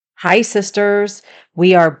Hi, sisters.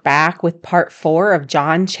 We are back with part 4 of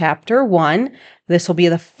John chapter 1. This will be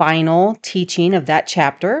the final teaching of that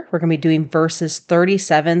chapter. We're going to be doing verses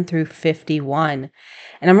 37 through 51.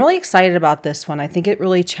 And I'm really excited about this one. I think it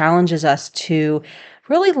really challenges us to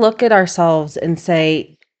really look at ourselves and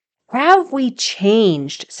say, have we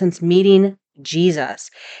changed since meeting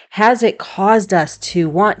Jesus? Has it caused us to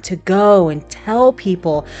want to go and tell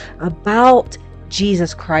people about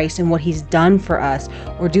Jesus Christ and what he's done for us,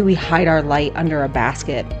 or do we hide our light under a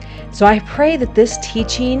basket? So I pray that this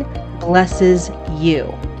teaching blesses you.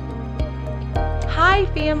 Hi,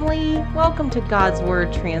 family. Welcome to God's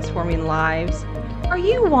Word Transforming Lives. Are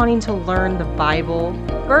you wanting to learn the Bible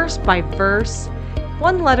verse by verse,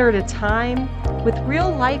 one letter at a time, with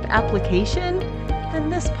real life application? Then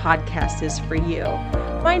this podcast is for you.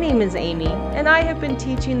 My name is Amy, and I have been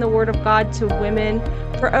teaching the Word of God to women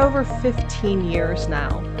for over 15 years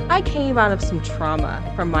now. I came out of some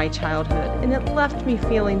trauma from my childhood, and it left me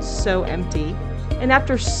feeling so empty. And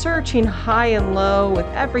after searching high and low with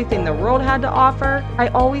everything the world had to offer, I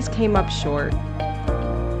always came up short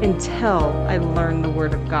until I learned the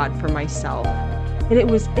Word of God for myself. And it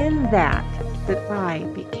was in that I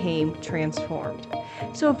became transformed.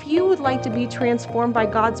 So if you would like to be transformed by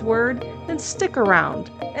God's Word, then stick around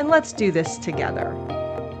and let's do this together.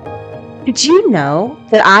 Did you know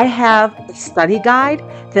that I have a study guide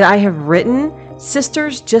that I have written,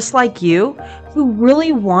 sisters just like you, who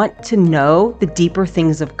really want to know the deeper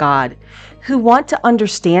things of God, who want to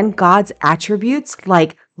understand God's attributes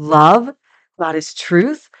like love, God is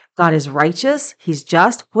truth, God is righteous, he's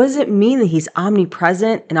just. What does it mean that he's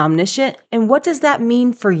omnipresent and omniscient? And what does that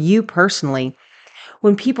mean for you personally?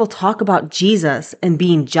 When people talk about Jesus and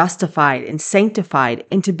being justified and sanctified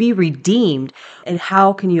and to be redeemed, and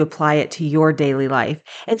how can you apply it to your daily life?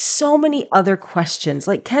 And so many other questions,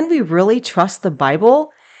 like, can we really trust the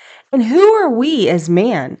Bible? And who are we as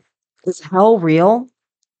man? Is hell real?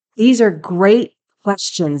 These are great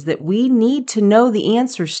questions that we need to know the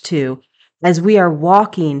answers to as we are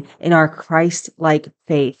walking in our Christ-like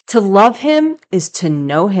faith. To love him is to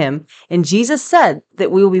know him. And Jesus said that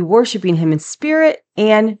we will be worshiping him in spirit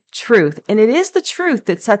and truth. And it is the truth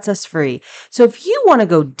that sets us free. So if you want to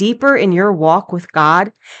go deeper in your walk with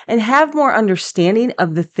God and have more understanding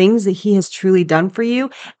of the things that he has truly done for you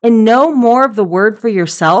and know more of the word for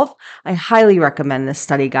yourself, I highly recommend this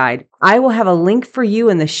study guide. I will have a link for you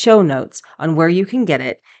in the show notes on where you can get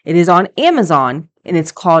it. It is on Amazon, and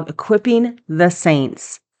it's called Equipping the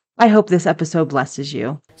Saints. I hope this episode blesses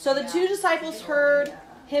you. So the two disciples heard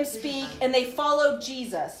him speak, and they followed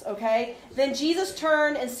Jesus, okay? Then Jesus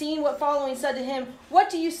turned and seeing what following said to him, "What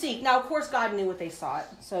do you seek?" Now, of course, God knew what they sought,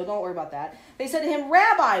 so don't worry about that. They said to him,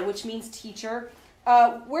 "Rabbi," which means teacher,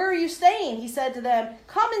 "where are you staying?" He said to them,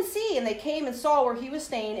 "Come and see." And they came and saw where he was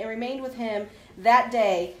staying and remained with him that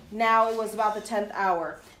day. Now it was about the 10th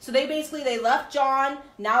hour. So they left John.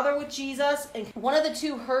 Now they're with Jesus. And one of the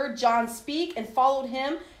two heard John speak and followed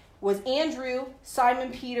him was Andrew,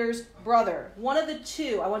 Simon Peter's brother. One of the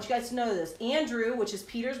two, I want you guys to know this. Andrew, which is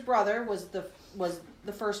Peter's brother, was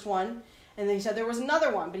the first one. And then he said there was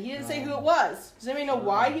another one, but he didn't say who it was. Does anybody know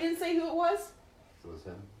why he didn't say who it was? It was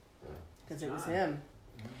him. Because it was him.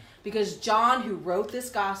 Because John, who wrote this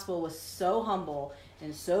gospel, was so humble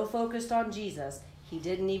and so focused on Jesus, he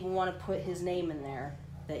didn't even want to put his name in there,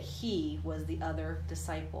 that he was the other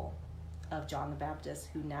disciple of John the Baptist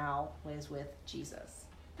who now was with Jesus.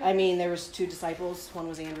 I mean, there was two disciples. One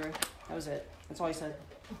was Andrew. That was it. That's all he said.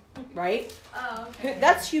 Right? Oh, okay.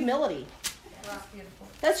 That's humility. That's beautiful.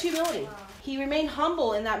 That's humility. Wow. He remained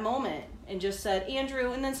humble in that moment and just said,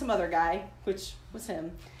 Andrew, and then some other guy, which was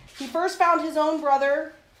him. He first found his own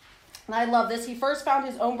brother, and I love this. He first found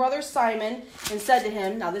his own brother Simon and said to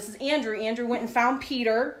him, now this is Andrew. Andrew went and found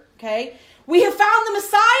Peter, okay? "We have found the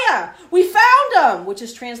Messiah. We found him," which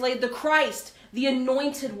is translated the Christ, the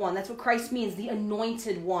anointed one. That's what Christ means, the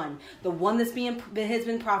anointed one, the one that has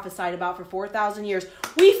been prophesied about for 4,000 years.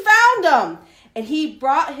 "We found him." And he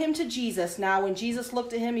brought him to Jesus. Now, when Jesus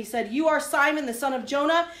looked at him, he said, "You are Simon, the son of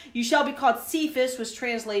Jonah. You shall be called Cephas," which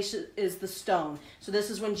translation is the stone. So this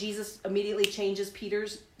is when Jesus immediately changes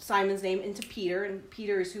Simon's name into Peter. And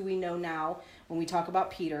Peter is who we know now when we talk about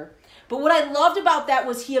Peter. But what I loved about that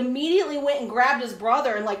was he immediately went and grabbed his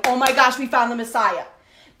brother and like, oh my gosh, we found the Messiah.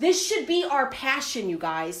 This should be our passion, you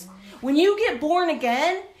guys. When you get born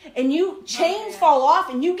again and chains fall off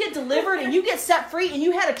and you get delivered and you get set free and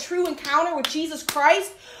you had a true encounter with Jesus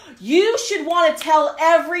Christ, you should want to tell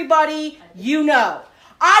everybody you know,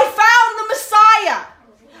 I found the Messiah.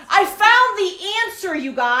 I found the answer,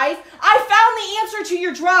 you guys. I found the answer to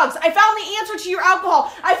your drugs. I found the answer to your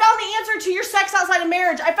alcohol. I found the answer to your sex outside of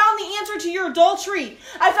marriage. I found the answer to your adultery.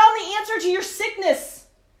 I found the answer to your sickness.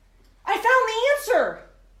 I found the answer.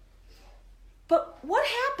 But what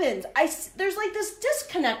happens? There's like this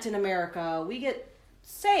disconnect in America. We get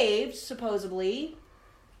saved, supposedly,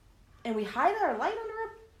 and we hide our light under a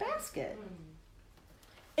basket.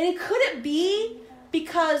 And could it be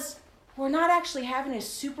because we're not actually having a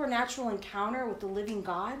supernatural encounter with the living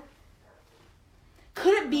God?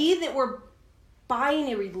 Could it be that we're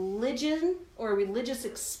buying a religion or a religious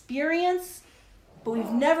experience, but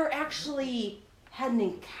we've never actually had an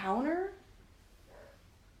encounter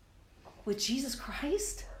with Jesus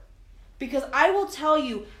Christ? Because I will tell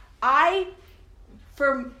you,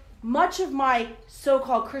 for much of my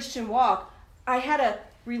so-called Christian walk, I had a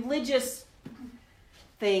religious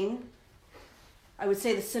thing. I would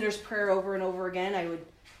say the sinner's prayer over and over again. I would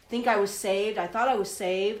think I was saved. I thought I was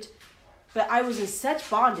saved. But I was in such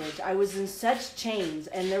bondage. I was in such chains.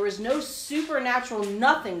 And there was no supernatural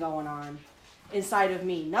nothing going on inside of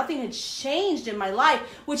me. Nothing had changed in my life,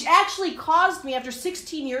 which actually caused me, after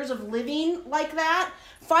 16 years of living like that,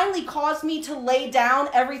 finally caused me to lay down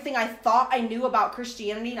everything I thought I knew about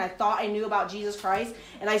Christianity and I thought I knew about Jesus Christ.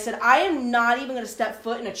 And I said, I am not even going to step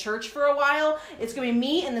foot in a church for a while. It's going to be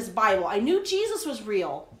me and this Bible. I knew Jesus was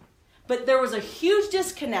real, but there was a huge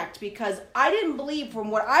disconnect because I didn't believe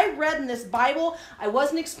from what I read in this Bible. I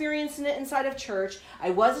wasn't experiencing it inside of church.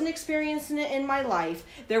 I wasn't experiencing it in my life.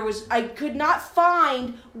 I could not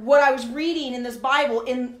find what I was reading in this Bible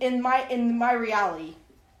in my reality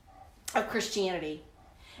of Christianity.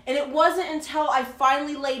 And it wasn't until I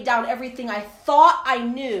finally laid down everything I thought I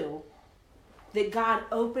knew that God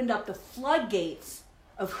opened up the floodgates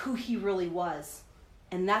of who he really was.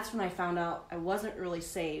 And that's when I found out I wasn't really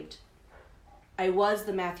saved. I was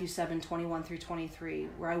the Matthew 7:21 through 23,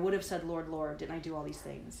 where I would have said, Lord, Lord, didn't I do all these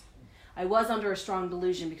things? I was under a strong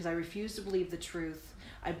delusion because I refused to believe the truth.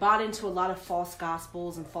 I bought into a lot of false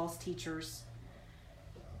gospels and false teachers.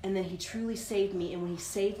 And then he truly saved me. And when he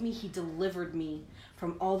saved me, he delivered me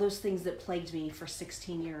from all those things that plagued me for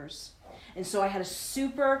 16 years. And so I had a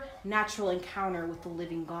supernatural encounter with the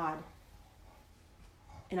living God.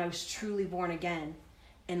 And I was truly born again.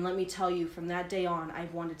 And let me tell you, from that day on, I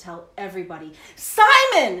wanted to tell everybody,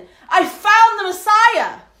 Simon, I found the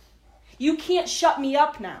Messiah. You can't shut me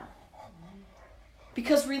up now.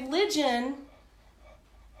 Because religion,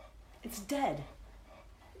 it's dead.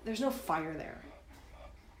 There's no fire there.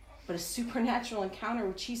 But a supernatural encounter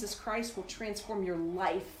with Jesus Christ will transform your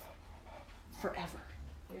life forever.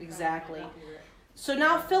 Exactly. So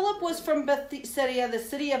now Philip was from Bethsaida, the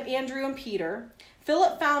city of Andrew and Peter.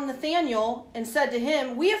 Philip found Nathanael and said to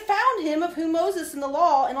him, we have found him of whom Moses in the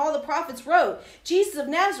law and all the prophets wrote, Jesus of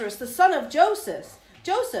Nazareth, the son of Joseph.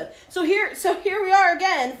 So here we are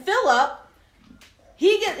again. Philip,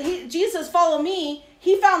 Jesus, follow me.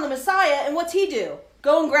 He found the Messiah, and what's he do?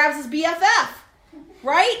 Go and grabs his BFF,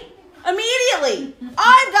 right? Immediately.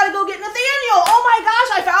 I've got to go get Nathanael. Oh my gosh,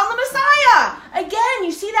 I found the Messiah. Again,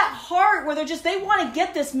 you see that heart where they want to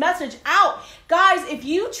get this message out. Guys, if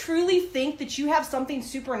you truly think that you have something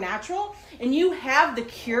supernatural and you have the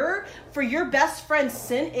cure for your best friend's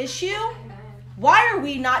sin issue, why are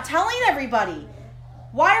we not telling everybody?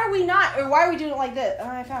 Why are we doing it like this? Oh,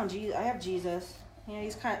 I found Jesus. I have Jesus. Yeah,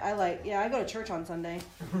 he's I go to church on Sunday.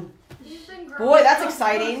 Boy, that's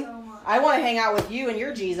exciting. I want to hang out with you and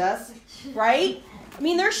your Jesus, right? I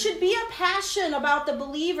mean, there should be a passion about the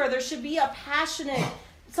believer. There should be a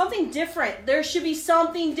something different. There should be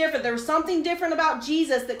something different. There was something different about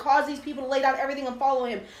Jesus that caused these people to lay down everything and follow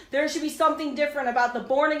him. There should be something different about the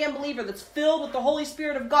born-again believer that's filled with the Holy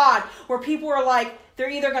Spirit of God, where people are like, they're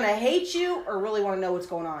either going to hate you or really want to know what's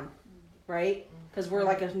going on, right? Because we're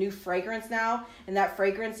like a new fragrance now, and that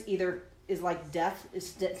fragrance either is like death.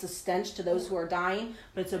 It's a stench to those who are dying,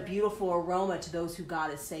 but it's a beautiful aroma to those who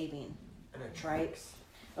God is saving. Right?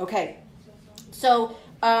 Okay. So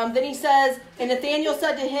then he says, and Nathanael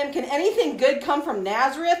said to him, can anything good come from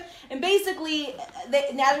Nazareth? And basically,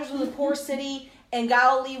 Nazareth was a poor city, and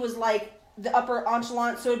Galilee was like the upper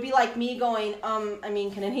echelon. So it'd be like me going,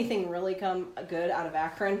 can anything really come good out of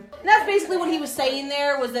Akron? And that's basically what he was saying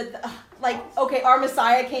there, was that, our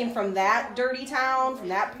Messiah came from that dirty town, from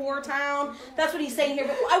that poor town. That's what he's saying here.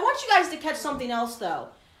 But I want you guys to catch something else, though.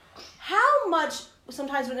 How much,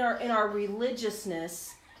 sometimes in our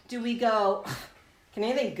religiousness, do we go, can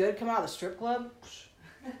anything good come out of the strip club?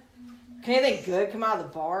 Can anything good come out of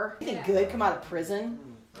the bar? Anything good come out of prison?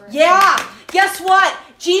 Yeah, guess what?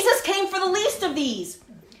 Jesus came for the least of these.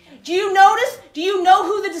 Do you know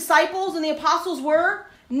who the disciples and the apostles were?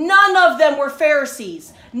 None of them were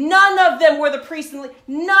Pharisees. None of them were the priests.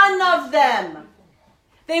 None of them.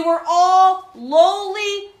 They were all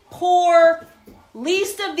lowly, poor,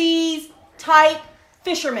 least of these type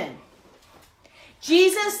fishermen.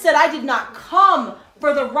 Jesus said, I did not come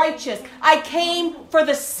for the righteous. I came for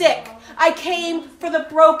the sick. I came for the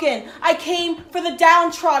broken. I came for the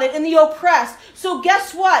downtrodden and the oppressed. So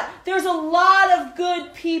guess what? There's a lot of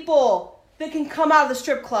good people that can come out of the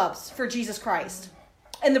strip clubs for Jesus Christ,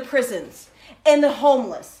 and the prisons, and the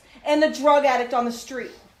homeless, and the drug addict on the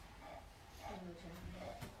street.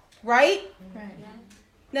 Right? Right.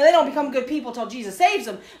 Now, they don't become good people till Jesus saves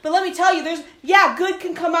them. But let me tell you, good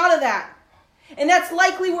can come out of that. And that's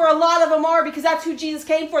likely where a lot of them are, because that's who Jesus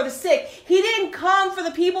came for, the sick. He didn't come for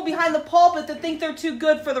the people behind the pulpit that think they're too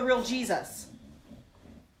good for the real Jesus.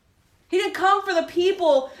 He didn't come for the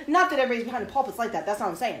people, not that everybody's behind the pulpit's like that. That's not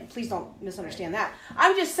what I'm saying. Please don't misunderstand that.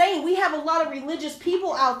 I'm just saying we have a lot of religious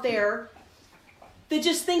people out there that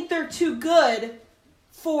just think they're too good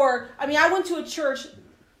for, I went to a church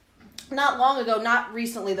not long ago, not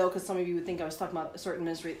recently though, because some of you would think I was talking about a certain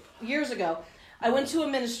ministry. Years ago, I went to a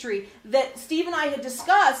ministry that Steve and I had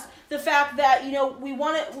discussed the fact that, we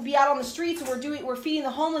want to be out on the streets and we're feeding the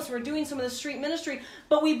homeless, we're doing some of the street ministry,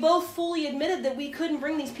 but we both fully admitted that we couldn't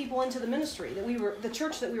bring these people into the ministry, the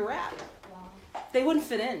church that we were at. They wouldn't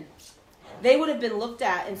fit in. They would have been looked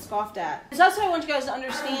at and scoffed at. So that's what I want you guys to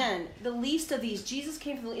understand. The least of these, Jesus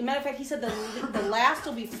came from the, matter of fact, he said the last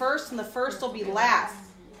will be first and the first will be last.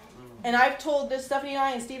 And I've told this, Stephanie and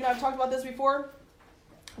I and Steve and I have talked about this before.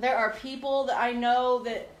 There are people that I know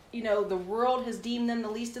that, the world has deemed them the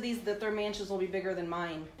least of these, that their mansions will be bigger than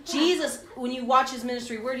mine. Jesus, when you watch his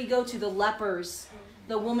ministry, where did he go to? The lepers,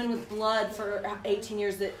 the woman with blood for 18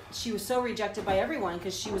 years, that she was so rejected by everyone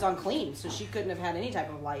because she was unclean, so she couldn't have had any type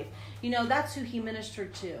of life. That's who he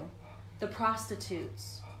ministered to. The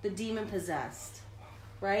prostitutes, the demon-possessed,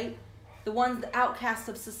 right? The ones, the outcasts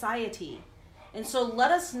of society. And so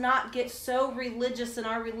let us not get so religious in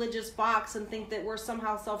our religious box and think that we're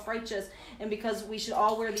somehow self-righteous and because we should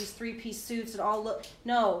all wear these three-piece suits and all look.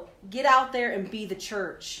 No, get out there and be the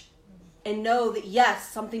church. And know that, yes,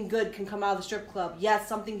 something good can come out of the strip club. Yes,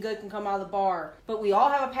 something good can come out of the bar. But we all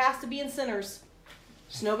have a past to being sinners.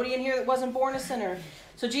 There's nobody in here that wasn't born a sinner.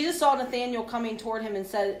 So Jesus saw Nathanael coming toward him and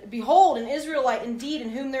said, Behold, an Israelite indeed,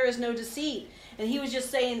 in whom there is no deceit. And he was just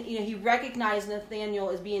saying, he recognized Nathanael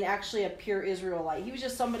as being actually a pure Israelite. He was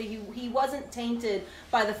just somebody who, he wasn't tainted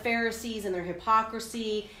by the Pharisees and their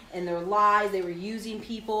hypocrisy and their lies. They were using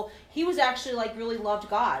people. He was actually really loved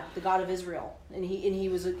God, the God of Israel. And he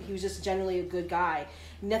was just generally a good guy.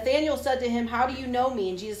 Nathanael said to him, How do you know me?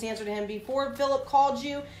 And Jesus answered to him, Before Philip called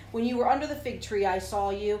you, when you were under the fig tree, I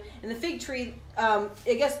saw you. And the fig tree, I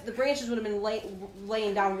guess the branches would have been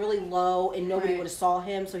laying down really low and nobody would have saw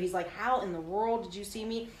him. So he's like, how in the world did you see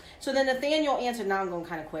me? So then Nathanael answered, now I'm going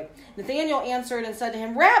kind of quick. Nathanael answered and said to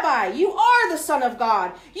him, Rabbi, you are the Son of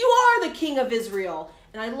God. You are the King of Israel.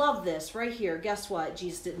 And I love this right here. Guess what?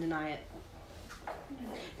 Jesus didn't deny it.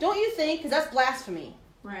 Don't you think? Because that's blasphemy.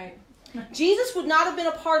 Right. Jesus would not have been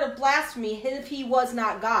a part of blasphemy if he was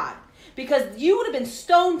not God. Because you would have been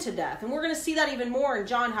stoned to death. And we're going to see that even more in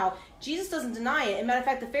John, how Jesus doesn't deny it. And matter of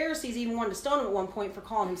fact, the Pharisees even wanted to stone him at one point for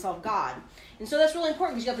calling himself God. And so that's really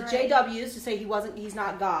important because you got the JWs to say he's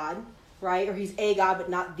not God, right? Or he's a God but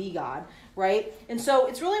not the God, right? And so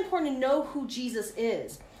it's really important to know who Jesus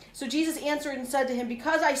is. So Jesus answered and said to him,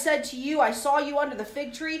 Because I said to you, I saw you under the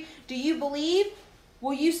fig tree, do you believe?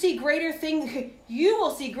 Will you see greater things? You will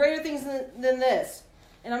see greater things than this.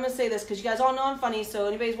 And I'm going to say this because you guys all know I'm funny, so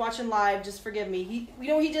anybody's watching live, just forgive me. You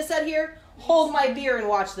know what he just said here? Hold my beer and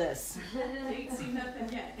watch this. Ain't seen nothing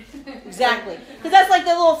yet. Exactly. Because that's like the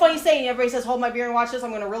little funny saying. Everybody says, hold my beer and watch this. I'm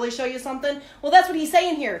going to really show you something. Well, that's what he's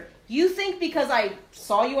saying here. You think because I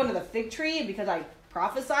saw you under the fig tree and because I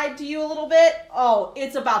prophesied to you a little bit, oh,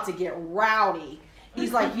 it's about to get rowdy.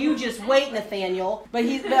 He's like, you just wait, Nathaniel. But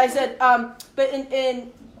I said,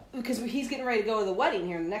 because he's getting ready to go to the wedding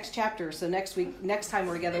here in the next chapter. So next time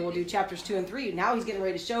we're together, we'll do chapters 2 and 3. Now he's getting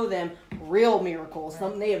ready to show them real miracles,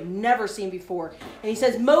 something they have never seen before. And he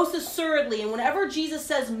says, most assuredly. And whenever Jesus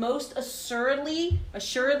says most assuredly,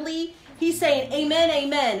 he's saying, amen,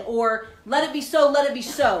 amen, or let it be so, let it be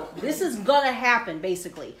so. This is going to happen,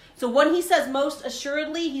 basically. So when he says most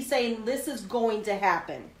assuredly, he's saying this is going to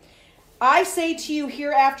happen. I say to you,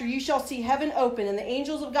 hereafter you shall see heaven open and the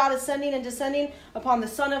angels of God ascending and descending upon the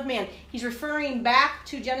Son of Man. He's referring back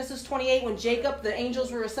to Genesis 28 when Jacob, the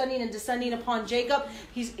angels were ascending and descending upon Jacob.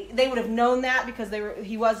 They would have known that because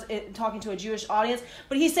he was talking to a Jewish audience.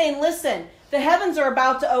 But he's saying, listen, the heavens are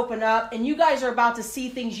about to open up and you guys are about to see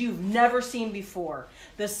things you've never seen before.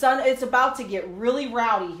 The sun, it's about to get really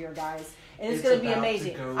rowdy here, guys. And it's going to be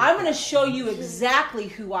amazing. I'm going to show you exactly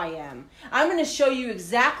who I am. I'm going to show you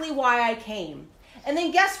exactly why I came. And then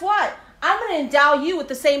guess what? I'm going to endow you with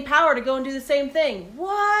the same power to go and do the same thing.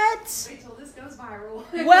 What? Wait till this goes viral.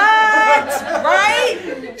 What?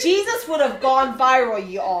 Right? Jesus would have gone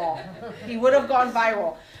viral, y'all. He would have gone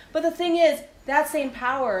viral. But the thing is, that same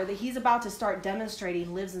power that he's about to start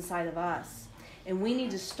demonstrating lives inside of us. And we need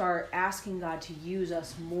to start asking God to use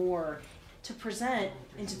us more to present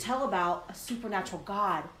and to tell about a supernatural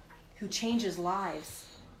God who changes lives.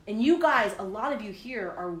 And you guys, a lot of you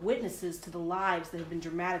here are witnesses to the lives that have been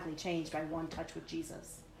dramatically changed by one touch with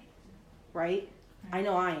Jesus. Right? I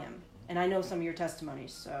know I am. And I know some of your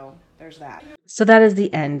testimonies, so there's that. So that is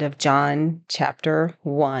the end of John chapter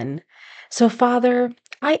 1. So Father,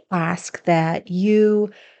 I ask that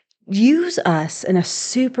you use us in a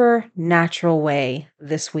supernatural way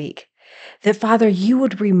this week. That, Father, you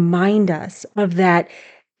would remind us of that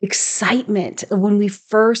excitement of when we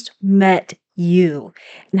first met you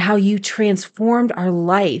and how you transformed our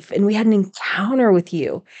life and we had an encounter with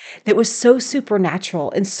you that was so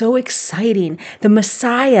supernatural and so exciting. The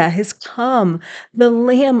Messiah has come. The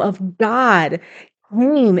Lamb of God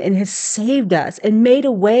came and has saved us and made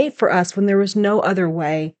a way for us when there was no other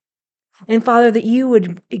way. And Father, that you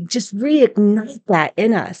would just reignite that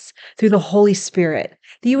in us through the Holy Spirit,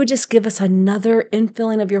 that you would just give us another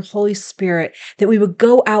infilling of your Holy Spirit, that we would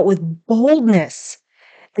go out with boldness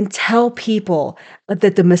and tell people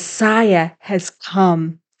that the Messiah has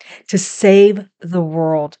come to save the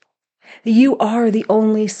world. That you are the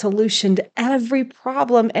only solution to every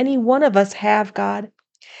problem any one of us have, God.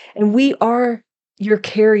 And we are your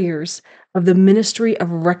carriers of the ministry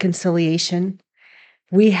of reconciliation.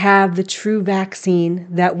 We have the true vaccine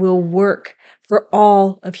that will work for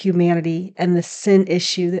all of humanity and the sin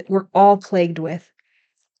issue that we're all plagued with.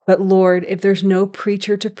 But Lord, if there's no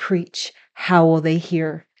preacher to preach, how will they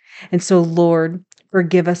hear? And so, Lord,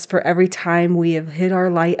 forgive us for every time we have hid our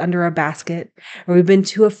light under a basket or we've been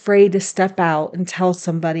too afraid to step out and tell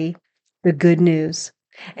somebody the good news.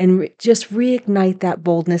 And just reignite that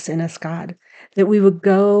boldness in us, God, that we would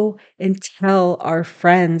go and tell our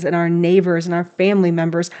friends and our neighbors and our family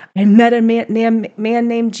members, I met a man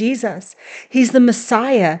named Jesus. He's the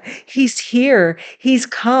Messiah. He's here. He's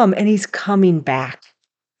come and he's coming back.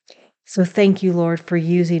 So thank you, Lord, for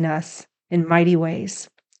using us in mighty ways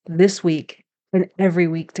this week and every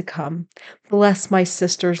week to come. Bless my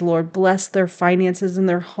sisters, Lord. Bless their finances and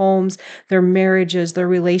their homes, their marriages, their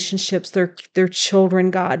relationships, their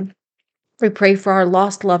children, God. We pray for our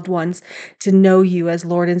lost loved ones to know you as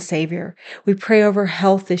Lord and Savior. We pray over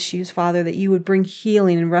health issues, Father, that you would bring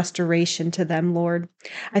healing and restoration to them, Lord.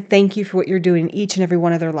 I thank you for what you're doing in each and every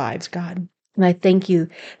one of their lives, God. And I thank you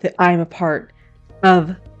that I am a part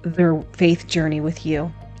of their faith journey with you.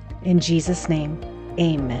 In Jesus' name,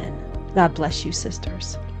 amen. God bless you,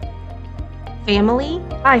 sisters. Family,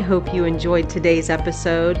 I hope you enjoyed today's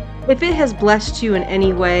episode. If it has blessed you in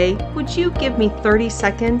any way, would you give me 30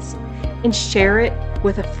 seconds and share it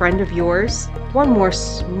with a friend of yours? One more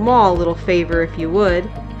small little favor, if you would.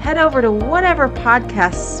 Head over to whatever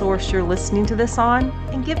podcast source you're listening to this on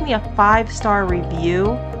and give me a 5-star review.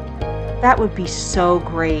 That would be so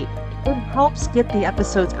great. It helps get the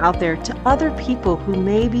episodes out there to other people who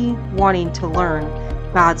may be wanting to learn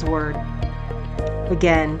God's Word.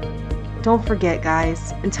 Again, don't forget,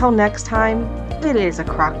 guys, until next time, it is a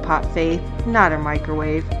crock-pot faith, not a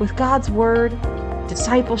microwave. With God's Word,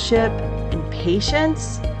 discipleship, and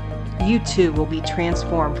patience, you too will be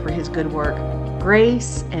transformed for His good work.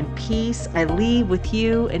 Grace and peace I leave with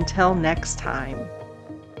you until next time.